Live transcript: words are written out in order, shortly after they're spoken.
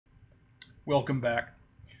Welcome back.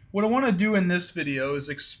 What I want to do in this video is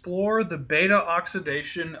explore the beta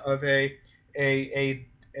oxidation of an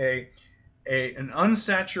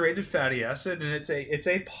unsaturated fatty acid, and it's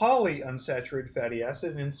a polyunsaturated fatty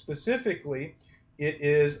acid, and specifically it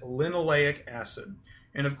is linoleic acid.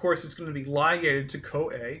 And of course it's going to be ligated to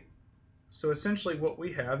CoA. So essentially what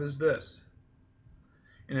we have is this.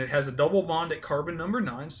 And it has a double bond at carbon number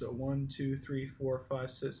 9, so 1, 2, 3, 4, 5,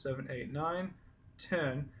 6, 7, 8, 9,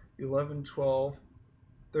 10, 11, 12,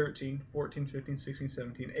 13, 14, 15, 16,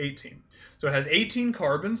 17, 18. So it has 18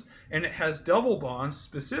 carbons, and it has double bonds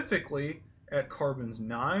specifically at carbons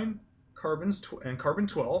 9, and carbon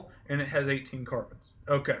 12, and it has 18 carbons.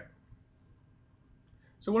 Okay.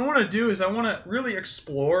 So what I want to do is I want to really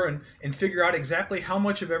explore and figure out exactly how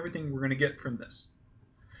much of everything we're going to get from this.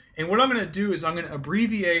 And what I'm going to do is I'm going to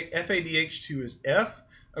abbreviate FADH2 as F,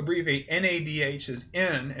 abbreviate NADH as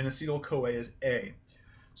N, and acetyl-CoA as A.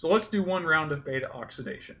 So let's do one round of beta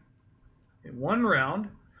oxidation. In one round,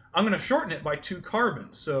 I'm going to shorten it by 2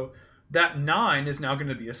 carbons. So that 9 is now going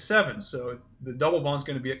to be a 7. So the double bond is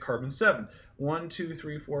going to be at carbon 7. 1, 2,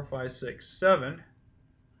 3, 4, 5, 6, 7.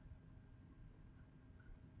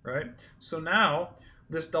 Right? So now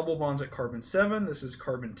this double bond's at carbon 7. This is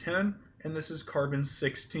carbon 10. And this is carbon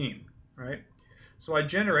 16. Right? So I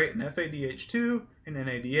generate an FADH2, an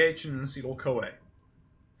NADH, and an acetyl-CoA.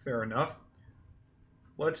 Fair enough.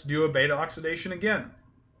 Let's do a beta oxidation again.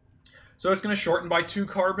 So it's going to shorten by 2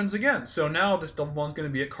 carbons again. So now this double bond is going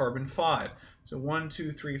to be at carbon 5. So 1,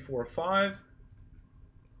 2, 3, 4, 5.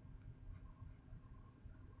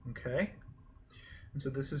 Okay. And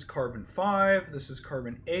so this is carbon 5, this is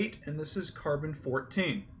carbon 8, and this is carbon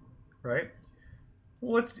 14. Right?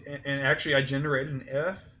 Well, and actually I generated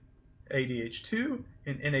an FADH2,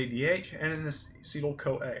 an NADH, and an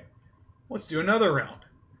acetyl-CoA. Let's do another round,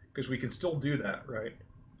 because we can still do that, right?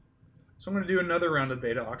 So I'm going to do another round of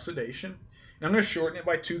beta oxidation. And I'm going to shorten it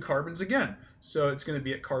by 2 carbons again. So it's going to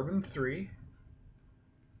be at carbon 3.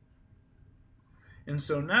 And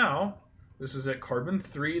so now, this is at carbon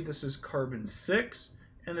 3, this is carbon 6,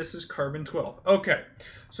 and this is carbon 12. Okay,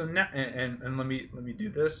 so now, and let me do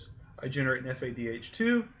this. I generate an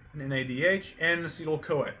FADH2, an NADH, and an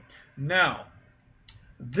acetyl-CoA. Now,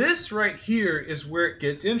 this right here is where it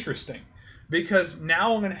gets interesting, because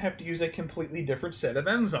now I'm going to have to use a completely different set of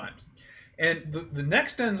enzymes. And the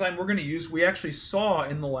next enzyme we're going to use, we actually saw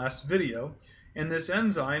in the last video, and this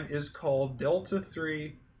enzyme is called delta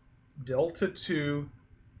 3, delta 2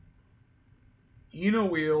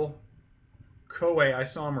 enoyl CoA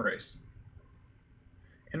isomerase.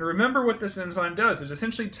 And remember what this enzyme does. It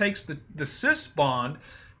essentially takes the cis bond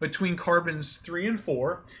between carbons 3 and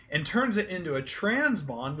 4 and turns it into a trans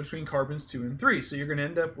bond between carbons 2 and 3. So you're going to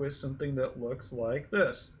end up with something that looks like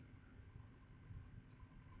this.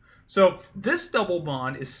 So this double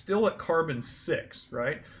bond is still at carbon 6,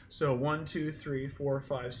 right? So 1, 2, 3, 4,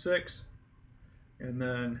 5, 6. And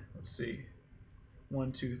then, let's see,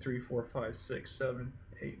 1, 2, 3, 4, 5, 6, 7,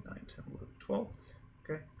 8, 9, 10, 11, 12.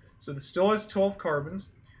 Okay, so this still has 12 carbons.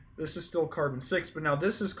 This is still carbon 6, but now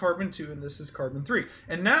this is carbon 2 and this is carbon 3.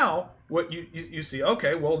 And now what you see,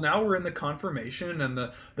 okay, well now we're in the conformation and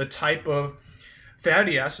the type of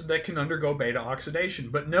fatty acid that can undergo beta oxidation.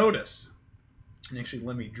 But notice, and actually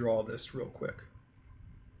let me draw this real quick.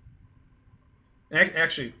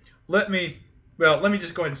 Actually, let me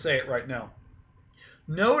just go ahead and say it right now.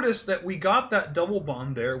 Notice that we got that double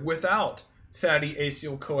bond there without fatty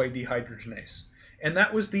acyl-CoA dehydrogenase. And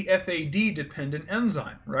that was the FAD-dependent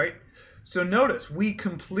enzyme, right? So notice, we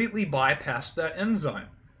completely bypassed that enzyme.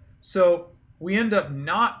 So we end up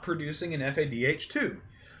not producing an FADH2.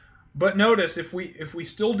 But notice, if we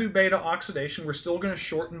still do beta oxidation, we're still going to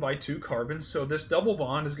shorten by 2 carbons. So this double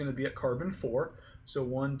bond is going to be at carbon 4. So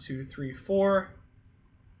 1, 2, 3, 4.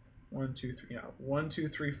 1, 2, 3, 1, 2,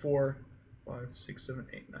 3, 4, 5, 6, 7,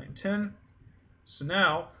 8, 9, 10. So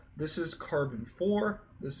now this is carbon 4,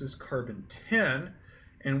 this is carbon 10,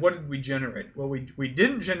 and what did we generate? Well, we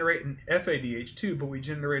didn't generate an FADH2, but we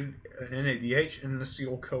generated an NADH and an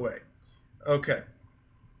acetyl-CoA. Okay,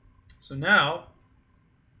 so now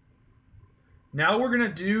we're going to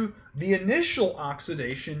do the initial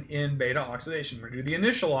oxidation in beta oxidation. We're going to do the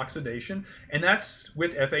initial oxidation, and that's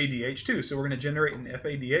with FADH2. So we're going to generate an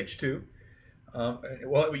FADH2.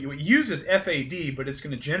 Well, it uses FAD, but it's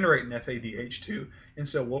going to generate an FADH2. And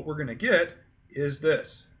so what we're going to get is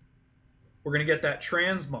this. We're going to get that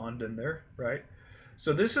trans bond in there, right?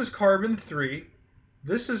 So this is carbon 3.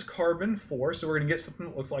 This is carbon 4. So we're going to get something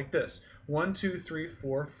that looks like this. 1, 2, 3,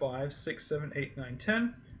 4, 5, 6, 7, 8, 9,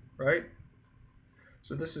 10, right?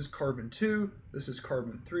 So this is carbon 2, this is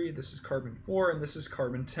carbon 3, this is carbon 4, and this is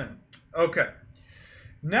carbon 10. Okay.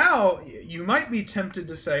 Now, you might be tempted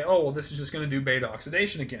to say, oh, well, this is just going to do beta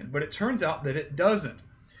oxidation again. But it turns out that it doesn't.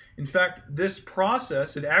 In fact, this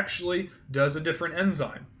process, it actually does a different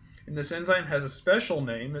enzyme. And this enzyme has a special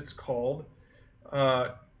name. It's called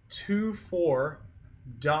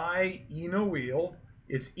 2,4-dienoyl.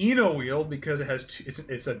 It's enoyl because it has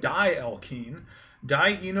it's a dialkene.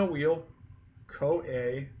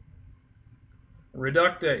 Dienoyl-CoA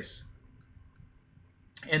reductase.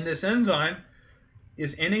 And this enzyme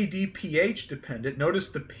is NADPH dependent.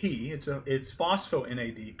 Notice the P. It's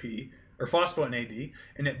phospho-NADP or phospho-NAD,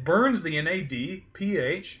 and it burns the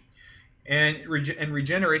NADPH and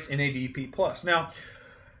regenerates NADP+. Now,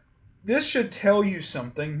 this should tell you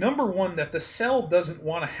something. Number one, that the cell doesn't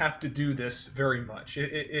want to have to do this very much.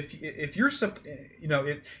 If you're,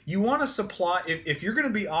 you want to supply, if you're going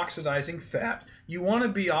to be oxidizing fat, you want to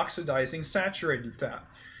be oxidizing saturated fat.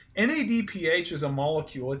 NADPH is a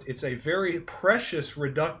molecule. It's a very precious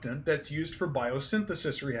reductant that's used for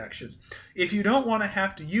biosynthesis reactions. If you don't want to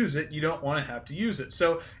have to use it, you don't want to have to use it.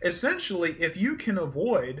 So essentially, if you can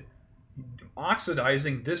avoid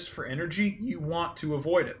oxidizing this for energy, you want to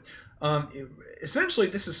avoid it. Essentially,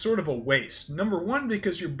 this is sort of a waste. Number one,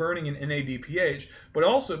 because you're burning an NADPH, but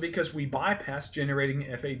also because we bypass generating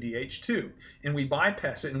FADH2. And we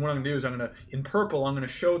bypass it, and what I'm going to do is in purple, I'm going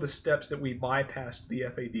to show the steps that we bypassed the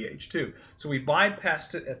FADH2. So we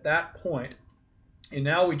bypassed it at that point, and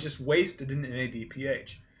now we just wasted an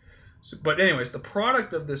NADPH. But anyways, the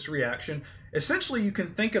product of this reaction, essentially you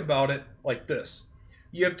can think about it like this.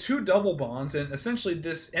 You have two double bonds, and essentially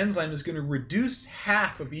this enzyme is going to reduce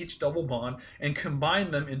half of each double bond and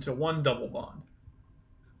combine them into one double bond.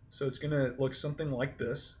 So it's going to look something like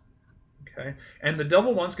this. Okay, and the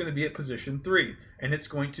double bond's going to be at position 3, and it's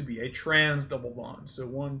going to be a trans double bond. So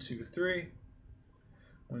 1, 2, 3,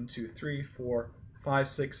 1, 2, 3, 4, 5,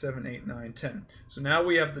 6, 7, 8, 9, 10. So now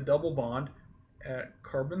we have the double bond at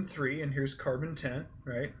carbon 3, and here's carbon 10,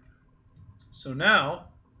 right? So now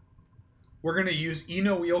we're going to use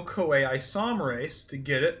enoyl-CoA isomerase to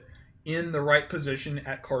get it in the right position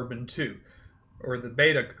at carbon 2, or the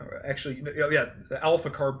beta, actually, yeah, the alpha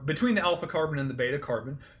carbon, between the alpha carbon and the beta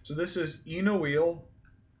carbon. So this is enoyl-CoA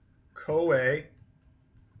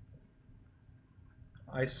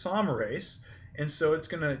isomerase, and so it's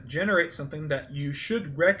going to generate something that you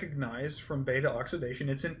should recognize from beta oxidation.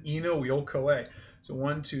 It's an enoyl-CoA. So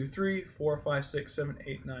 1, 2, 3, 4, 5, 6, 7,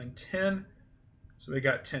 8, 9, 10. So we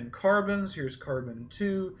got 10 carbons. Here's carbon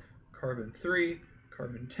 2, carbon 3,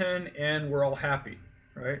 carbon 10, and we're all happy,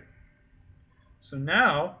 right? So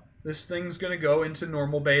now this thing's going to go into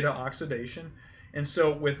normal beta oxidation. And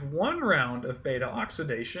so with one round of beta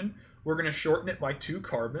oxidation, we're going to shorten it by 2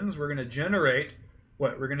 carbons. We're going to generate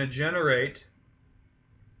what? We're going to generate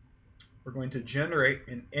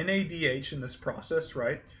an NADH in this process,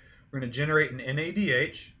 right? We're going to generate an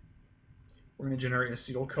NADH. We're going to generate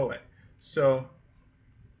acetyl-CoA. So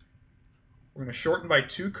we're going to shorten by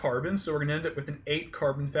 2 carbons, so we're going to end up with an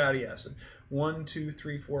 8-carbon fatty acid. 1, 2,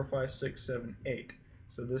 3, 4, 5, 6, 7, 8.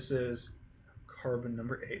 So this is carbon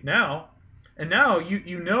number 8. Now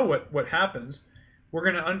you know what happens.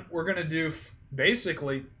 We're going to do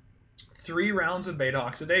basically 3 rounds of beta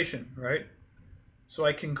oxidation, right? So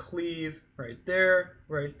I can cleave right there,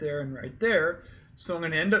 and right there. So I'm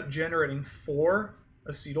going to end up generating 4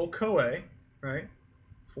 acetyl-CoA, right?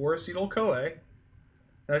 4 acetyl-CoA.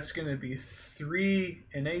 That's going to be 3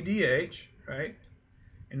 NADH, right?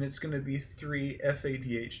 And it's going to be 3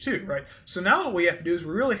 FADH2, right? So now what we have to do is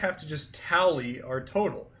we really have to just tally our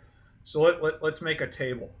total. So let's make a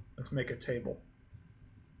table. Let's make a table.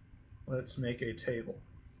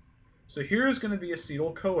 So here's going to be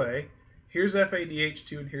acetyl-CoA. Here's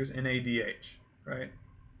FADH2, and here's NADH, right?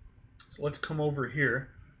 So let's come over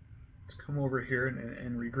here.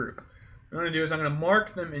 And regroup. What I'm going to do is I'm going to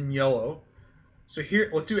mark them in yellow. So here,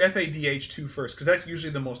 let's do FADH2 first, because that's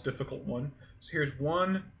usually the most difficult one. So here's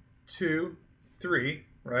 1, 2, 3,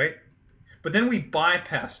 right? But then we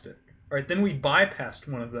bypassed it, right? Then we bypassed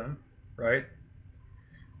one of them, right?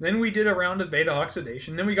 Then we did a round of beta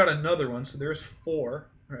oxidation. Then we got another one, so there's 4,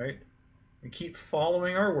 right? We keep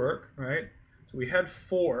following our work, right? So we had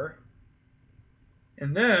 4.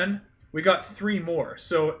 And then we got 3 more.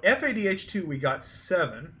 So FADH2, we got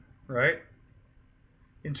 7, right?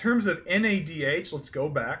 In terms of NADH, let's go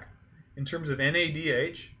back. In terms of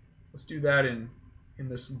NADH, let's do that in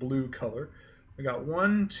this blue color. We got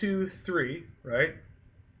 1, 2, 3, right?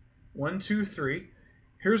 1, 2, 3.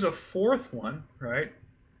 Here's a 4th one, right?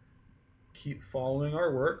 Keep following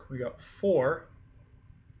our work. We got 4,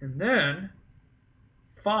 and then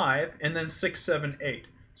 5, and then 6, 7, 8.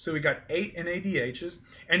 So we got 8 NADHs.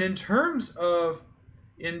 And in terms of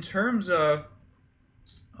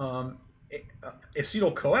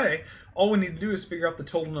acetyl-CoA, all we need to do is figure out the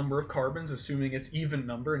total number of carbons, assuming it's even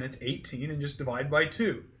number, and it's 18, and just divide by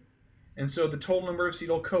 2. And so the total number of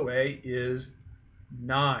acetyl-CoA is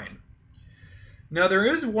 9. Now there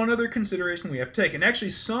is one other consideration we have to take, and actually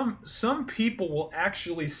some people will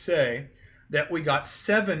actually say that we got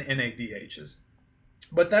 7 NADHs,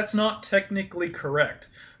 but that's not technically correct.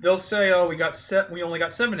 They'll say, oh, we only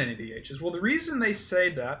got 7 NADHs. Well, the reason they say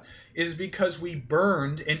that is because we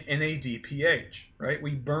burned an NADPH, right?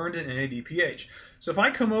 We burned an NADPH. So if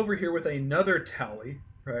I come over here with another tally,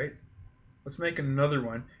 right? Let's make another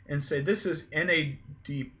one and say this is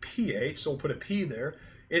NADPH, so we'll put a P there.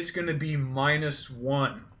 It's going to be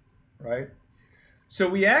 -1, right? So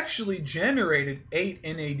we actually generated 8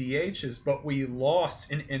 NADHs, but we lost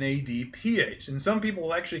an NADPH. And some people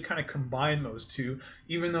will actually kind of combine those two,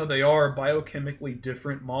 even though they are biochemically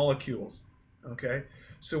different molecules. Okay?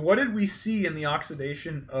 So what did we see in the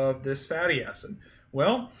oxidation of this fatty acid?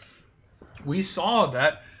 Well, we saw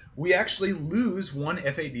that we actually lose 1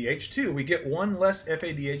 FADH2. We get 1 less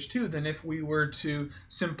FADH2 than if we were to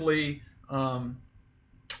simply,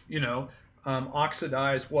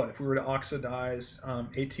 oxidize what? If we were to oxidize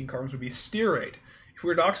 18 carbons, would be stearate. If we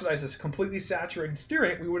were to oxidize this completely saturated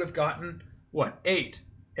stearate, we would have gotten, what? 8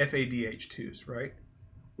 FADH2s, right?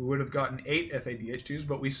 We would have gotten 8 FADH2s,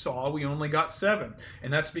 but we saw we only got 7.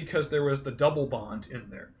 And that's because there was the double bond in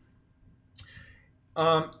there.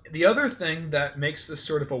 The other thing that makes this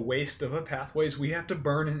sort of a waste of a pathway is we have to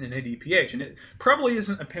burn an NADPH. And it probably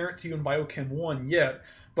isn't apparent to you in Biochem 1 yet,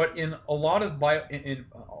 but in a lot of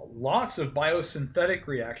lots of biosynthetic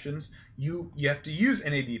reactions, you have to use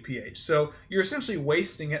NADPH. So you're essentially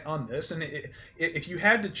wasting it on this. And if you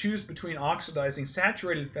had to choose between oxidizing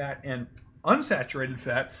saturated fat and unsaturated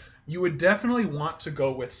fat, you would definitely want to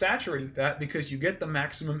go with saturated fat because you get the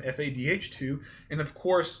maximum FADH2. And of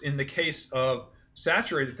course, in the case of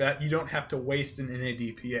saturated fat, you don't have to waste an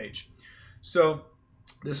NADPH. So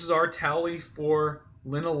this is our tally for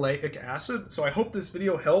linoleic acid. So I hope this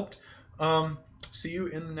video helped. See you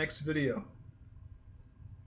in the next video.